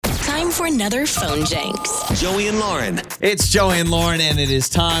time for another Phone Jenks. Joey and Lauren. It's Joey and Lauren, and it is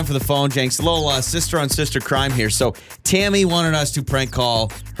time for the Phone Jenks. A little sister-on-sister crime here. So Tammy wanted us to prank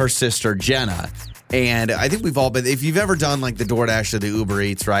call her sister, Jenna. And I think we've all been, if you've ever done like the DoorDash or the Uber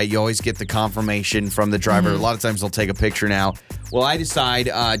Eats, right, you always get the confirmation from the driver. A lot of times they'll take a picture now. Well, I decide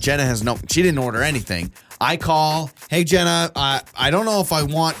Jenna she didn't order anything. I call, hey, Jenna, I don't know if I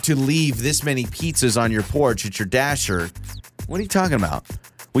want to leave this many pizzas on your porch at your Dasher. What are you talking about?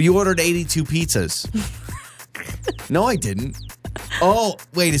 Well, you ordered 82 pizzas. No, I didn't. Oh,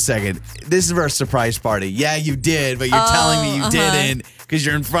 wait a second. This is for a surprise party. Yeah, you did, but you're telling me you didn't because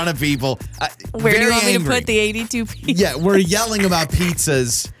you're in front of people. Where do you want me to angry. put the 82 pizzas? Yeah, we're yelling about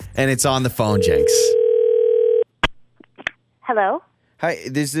pizzas, and it's on the phone, Jenks. Hello? Hi,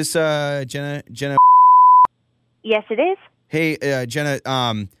 is this Jenna? Yes, it is. Hey, Jenna,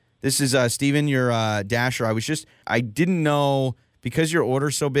 this is Steven, your Dasher. I didn't know, because your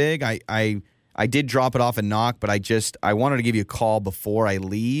order's so big, I did drop it off and knock, but I wanted to give you a call before I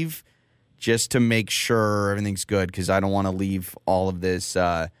leave just to make sure everything's good, because I don't want to leave all of this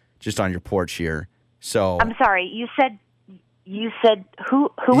just on your porch here. So I'm sorry. You said who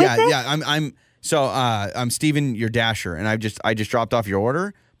is this? Yeah, I'm Steven, your Dasher, and I just dropped off your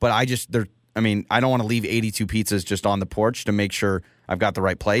order, but I don't want to leave 82 pizzas just on the porch to make sure I've got the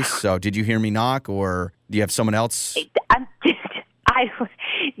right place. So did you hear me knock, or do you have someone else?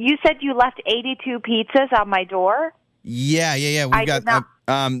 You said you left 82 pizzas on my door? Yeah. We've got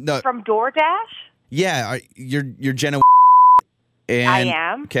no, from DoorDash? Yeah, you're Jenna. And, I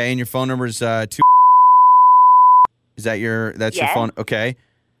am. Okay, and your phone number is 2. Is that your phone? Okay.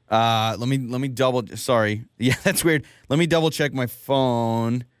 Let me double. Sorry. Yeah, that's weird. Let me double check my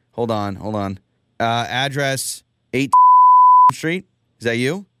phone. Hold on. Address 8 Street. Is that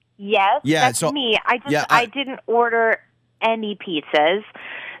you? Yes, that's me. I didn't order any pizzas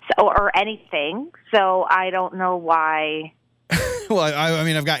or anything, so I don't know why. Well,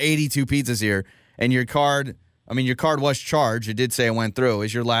 I've got 82 pizzas here, and your card was charged. It did say it went through.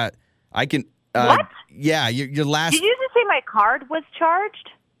 Is your what? Yeah, your last. Did you just say my card was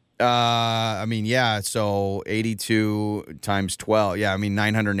charged? Yeah, so 82 times 12. Yeah,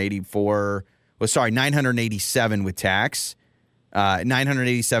 984. Well, sorry, 987 with tax.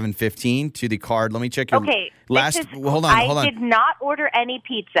 987.15 to the card. Let me check your last. Hold on. I did not order any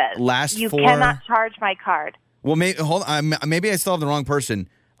pizzas. You 4. cannot charge my card. Well, maybe I still have the wrong person.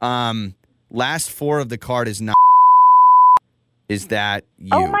 Last 4 of the card is not. Is that you?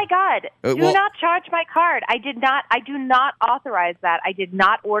 Oh my God! Do not charge my card. I do not authorize that. I did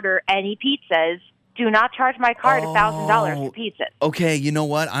not order any pizzas. Do not charge my card $1,000 for pizzas. Okay, you know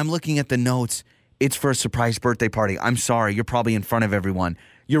what? I'm looking at the notes. It's for a surprise birthday party. I'm sorry. You're probably in front of everyone.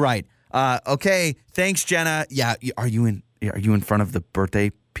 You're right. Okay. Thanks, Jenna. Yeah. Are you in front of the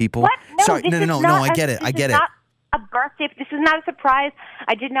birthday people? What? No, sorry. No. I get it. This is not a birthday. This is not a surprise.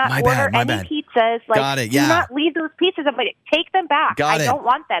 I did not order any pizzas. Got it. Yeah. Do not leave those pizzas. I'm like, take them back. I don't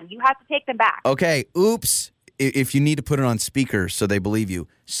want them. You have to take them back. Okay. Oops. If you need to put it on speaker so they believe you.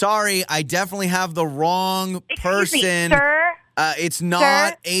 Sorry. I definitely have the wrong person. Excuse me, sir. It's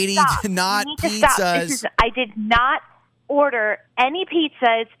not 80, not pizzas. I did not order any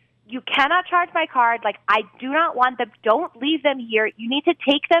pizzas. You cannot charge my card. I do not want them. Don't leave them here. You need to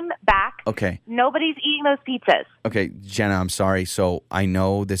take them back. Okay. Nobody's eating those pizzas. Okay, Jenna, I'm sorry. So I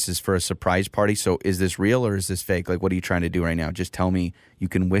know this is for a surprise party. So is this real or is this fake? What are you trying to do right now? Just tell me. You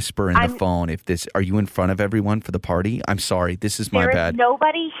can whisper in the phone. Are you in front of everyone for the party? I'm sorry. This is my bad. There is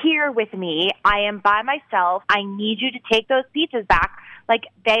nobody here with me. I am by myself. I need you to take those pizzas back.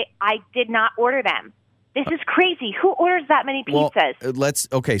 I did not order them. This is crazy. Who orders that many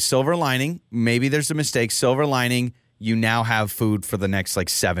pizzas? Silver lining. Maybe there's a mistake. Silver lining, you now have food for the next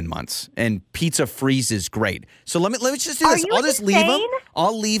 7 months. And pizza freezes great. So let me just do this. I'll just leave them.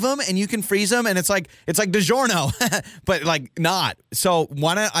 I'll leave them and you can freeze them. And it's like DiGiorno, but not. So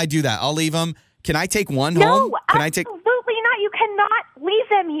why don't I do that? I'll leave them. Can I take one home? Can absolutely not. You cannot leave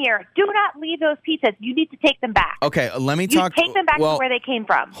them here. Do not leave those pizzas. You need to take them back. Okay, let me talk. You take them back to where they came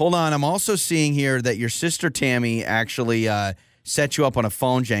from. Hold on. I'm also seeing here that your sister Tammy actually set you up on a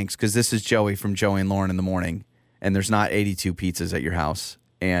phone, Jenks, because this is Joey from Joey and Lauren in the morning, and there's not 82 pizzas at your house,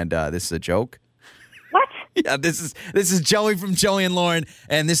 and this is a joke. What? Yeah, this is Joey from Joey and Lauren,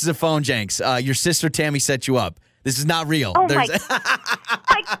 and this is a phone, Jenks. Your sister Tammy set you up. This is not real. Oh, my God.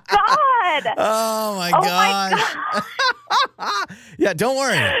 Oh, my God. Yeah, don't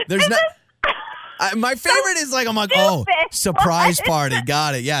worry. There's no. My favorite is I'm like, surprise party.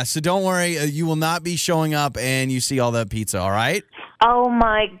 Got it. Yeah, so don't worry. You will not be showing up and you see all that pizza, all right? Oh,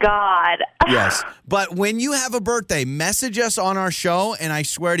 my God. Yes. But when you have a birthday, message us on our show, and I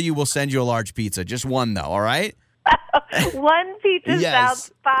swear to you, we'll send you a large pizza. Just one, though, all right? One pizza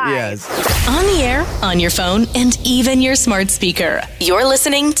sounds fine. Yes. On the air, on your phone, and even your smart speaker. You're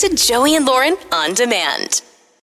listening to Joey and Lauren on demand.